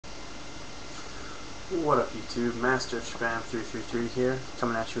What up YouTube, Master of Spam 333 here,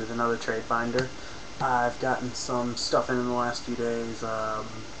 coming at you with another trade binder. I've gotten some stuff in the last few days,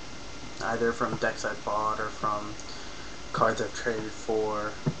 either from decks I've bought or from cards I've traded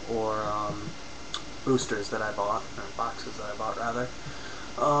for, or boosters that I bought, or boxes that I bought rather.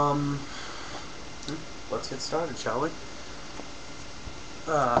 Let's get started, shall we?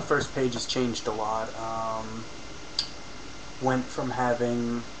 First page has changed a lot. Went from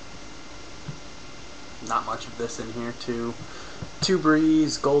having not much of this in here to 2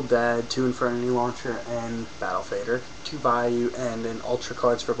 Breeze, Gold Dad, 2 Infernity Launcher, and Battle Fader, 2 Vayu, and an Ultra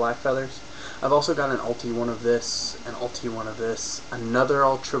cards for Black Feathers. I've also got an Ulti one of this, an Ulti one of this, another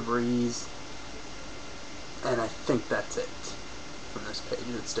Ultra Breeze, and I think that's it from this page.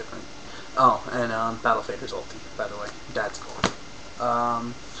 It's different. Oh, and Battle Fader's Ulti, by the way. Dad's gold.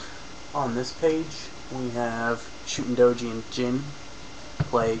 On this page, we have Shooting Doji and Djinn,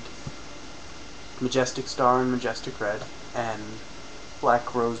 Plague, Majestic Star and Majestic Red, and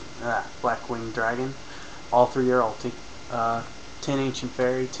Blackwing Dragon. All 3 are Ulti. Tin Ancient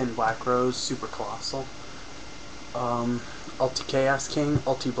Fairy, Tin Black Rose, Super Colossal. Ulti Chaos King,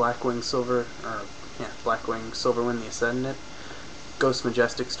 Ulti Blackwing Silverwind the Ascendant, Ghost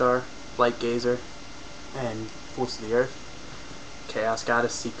Majestic Star, Light Gazer, and Force of the Earth. Chaos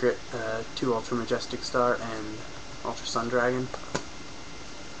Goddess Secret, 2 Ultra Majestic Star, and Ultra Sun Dragon.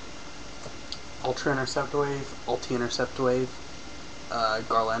 Ultra Intercept Wave, Ulti Intercept Wave,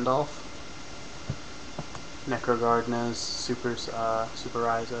 Garlandolf, Necrogardnas, Super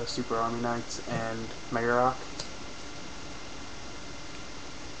Ryza, Super Army Knights, and Mega Rock.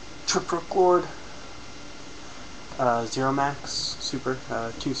 Archlord, Zero Max, Super,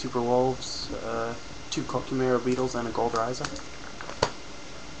 2 Super Wolves, 2 Kokimero Beetles, and a Gold Ryza.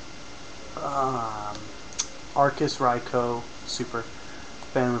 Arcus Raikou, Super,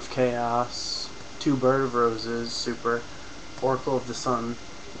 Phantom of Chaos, 2 Bird of Roses, Super, Oracle of the Sun,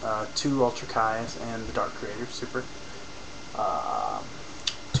 2 Ultra Kai's, and the Dark Creator, Super,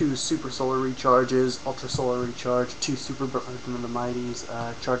 2 Super Solar Recharges, Ultra Solar Recharge, 2 Super Burden of the Mighties,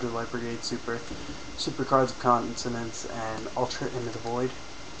 Charge of Light Brigade, Super, Super Cards of Consonance, and Ultra Into the Void.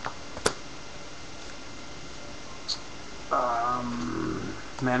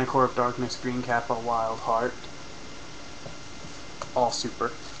 Manicore of Darkness, Green Kappa, Wild Heart, all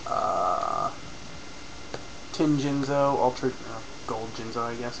Super. Tin Jinzo, Ultra Gold Jinzo,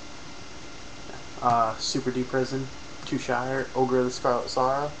 I guess. Super Deep Prison, 2 Shire, Ogre of the Scarlet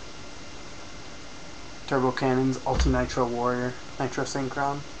Sorrow, Turbo Cannons, Ulti Nitro Warrior, Nitro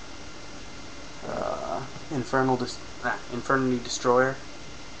Synchron, Infernity Destroyer,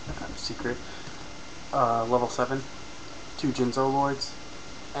 Secret, level 7, 2 Jinzo Lords,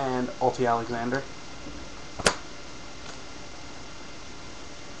 and Ulti Alexander.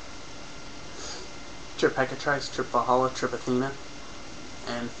 Trip Hecatrice, Trip Valhalla, Trip Athena,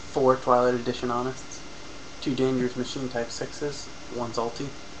 and 4 Twilight Edition Honest, 2 Dangerous Machine Type 6s, 1's Ulti,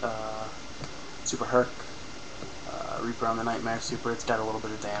 Super Herc, Reaper on the Nightmare Super. It's got a little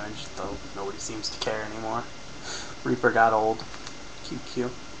bit of damage, though nobody seems to care anymore. Reaper got old.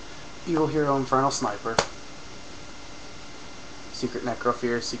 QQ. Evil Hero Infernal Sniper, Secret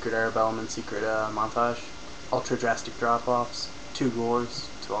Necrofear, Secret Arabellum, and Secret Montage, Ultra Drastic Drop-Offs, 2 Gores,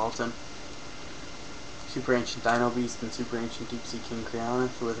 2 Alton, Super Ancient Dino Beast, and Super Ancient Deep Sea King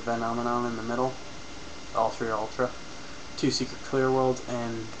Creonith with Phenomenon in the middle, all 3 Ultra, 2 Secret Clear Worlds,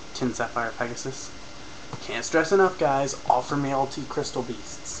 and Tin Sapphire Pegasus. Can't stress enough, guys, offer me Ulti Crystal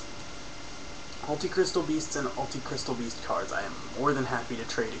Beasts. Ulti Crystal Beasts and Ulti Crystal Beast cards, I am more than happy to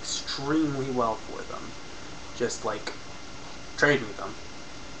trade extremely well for them. Just, like, trade me them.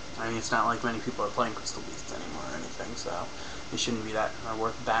 I mean, it's not like many people are playing Crystal Beasts anymore or anything, so they shouldn't be that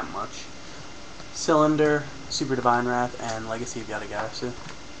worth that much. Cylinder, Super Divine Wrath, and Legacy of Yugioh.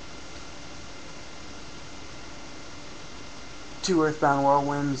 2 Earthbound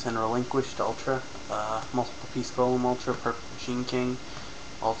Whirlwinds and Relinquished Ultra, Multiple Piece Golem Ultra, Purple Machine King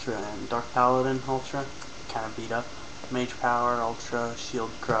Ultra, and Dark Paladin Ultra, kind of beat up. Mage Power Ultra,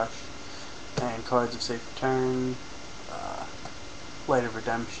 Shield Crush, and cards of Safe Return, Light of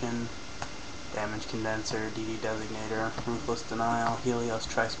Redemption, Damage Condenser, DD Designator, Ruthless Denial, Helios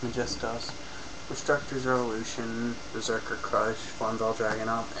Trismegistos, Restructure's Revolution, Berserker Crush, Flanzal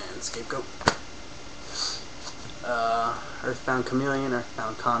Dragonop, and Scapegoat. Earthbound Chameleon,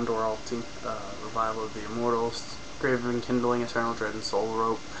 Earthbound Condor Ulti, Revival of the Immortals, Grave of Enkindling, Eternal Dread, and Soul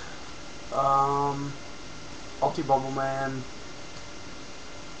Rope. Ulti Bubbleman,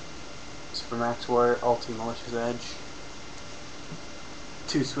 Supermax Warrior, Ulti Malicious Edge,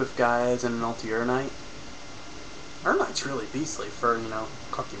 2 Swift Guys, and an Ulti Urnite. Urnite's really beastly for, you know,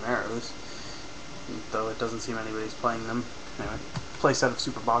 Kokimeros. though it doesn't seem anybody's playing them. Anyway, playset of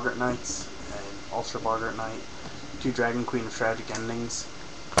Super Boggart Knights and Ultra Boggart Knight, 2 Dragon Queen of Tragic Endings,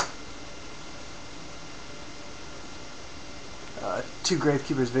 2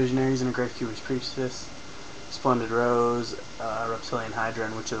 Gravekeeper's Visionaries and a Gravekeeper's Priestess, Splendid Rose, Reptilian Hydra,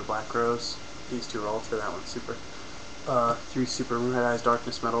 and Witch of the Black Rose. These 2 are Ultra, that one's Super. 3 Super Red Eyes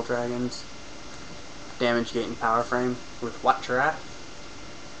Darkness Metal Dragons, Damage Gate and Power Frame with Watcherath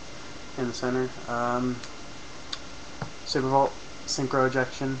in the center, Super Vault, Synchro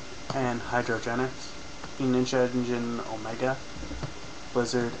Ejection, and Hydrogenics, Ninja Engine Omega,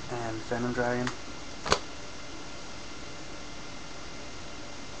 Blizzard, and Phantom Dragon.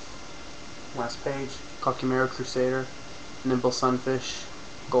 Last page, Kakimero Crusader, Nimble Sunfish,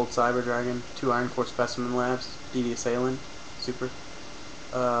 Gold Cyber Dragon, 2 Iron Core Specimen Labs, DD Assailant, Super,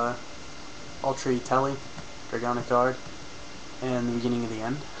 Ultra Telly, Dragonic Guard, and the Beginning of the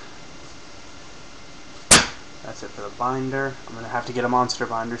End. That's it for the binder. I'm going to have to get a monster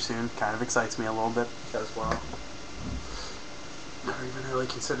binder soon. Kind of excites me a little bit because, well, never even really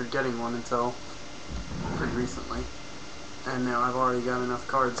considered getting one until pretty recently. And now I've already got enough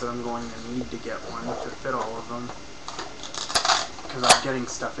cards that I'm going to need to get one to fit all of them. Because I'm getting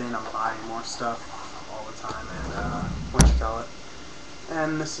stuff in, I'm buying more stuff all the time, and, what you call it.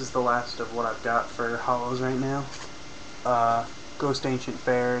 And this is the last of what I've got for holos right now. Ghost Ancient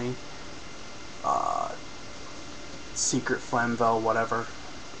Fairy, Secret Flamvel, whatever,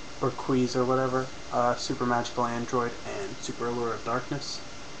 or Queeze or whatever, Super Magical Android, and Super Allure of Darkness.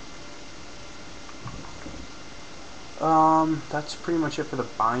 That's pretty much it for the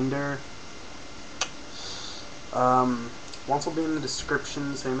binder. Once will be in the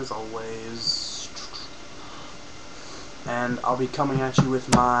description, same as always. And I'll be coming at you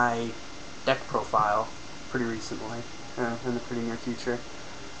with my deck profile pretty recently, in the pretty near future.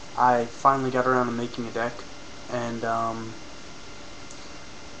 I finally got around to making a deck, and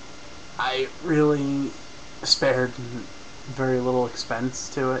I really spared very little expense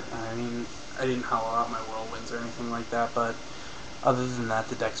to it. I mean, I didn't hollow out my whirlwinds or anything like that, but other than that,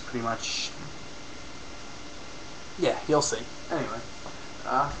 the deck's pretty much, yeah, you'll see. Anyway,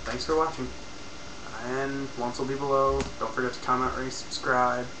 thanks for watching, and once will be below. Don't forget to comment, rate,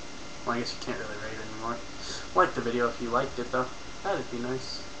 subscribe. Well, I guess you can't really rate anymore. Like the video if you liked it, though. That'd be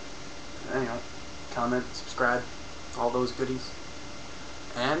nice. Anyway, comment, subscribe, all those goodies,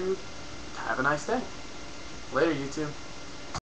 and have a nice day. Later, YouTube.